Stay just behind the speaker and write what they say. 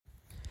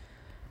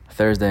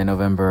Thursday,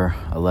 November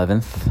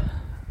 11th.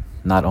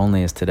 Not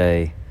only is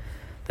today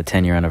the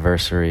 10-year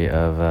anniversary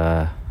of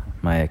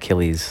my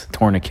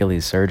torn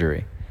Achilles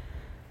surgery,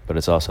 but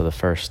it's also the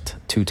first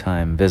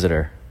two-time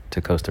visitor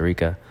to Costa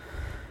Rica.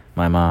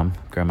 My mom,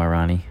 Grandma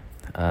Ronnie,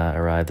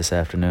 arrived this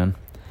afternoon.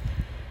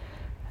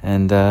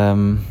 And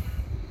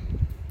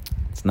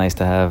it's nice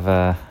to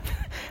have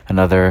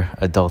another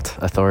adult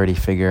authority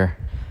figure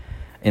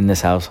in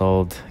this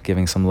household,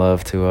 giving some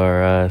love to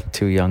our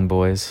two young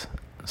boys.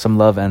 Some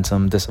love and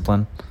some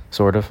discipline,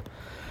 sort of.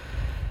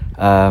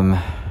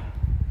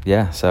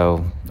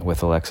 So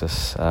with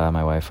Alexis,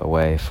 my wife,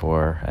 away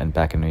and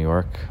back in New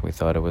York, we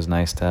thought it was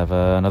nice to have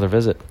another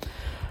visit.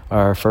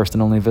 Our first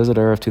and only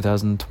visitor of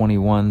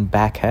 2021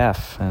 back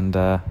half. And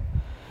we're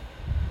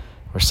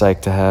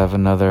psyched to have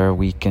another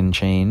week and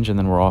change, and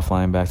then we're all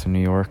flying back to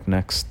New York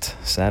next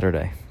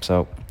Saturday.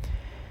 So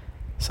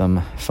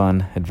some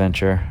fun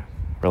adventure,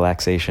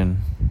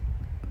 relaxation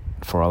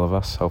for all of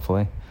us,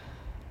 hopefully,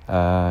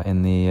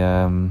 in the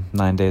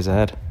 9 days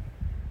ahead.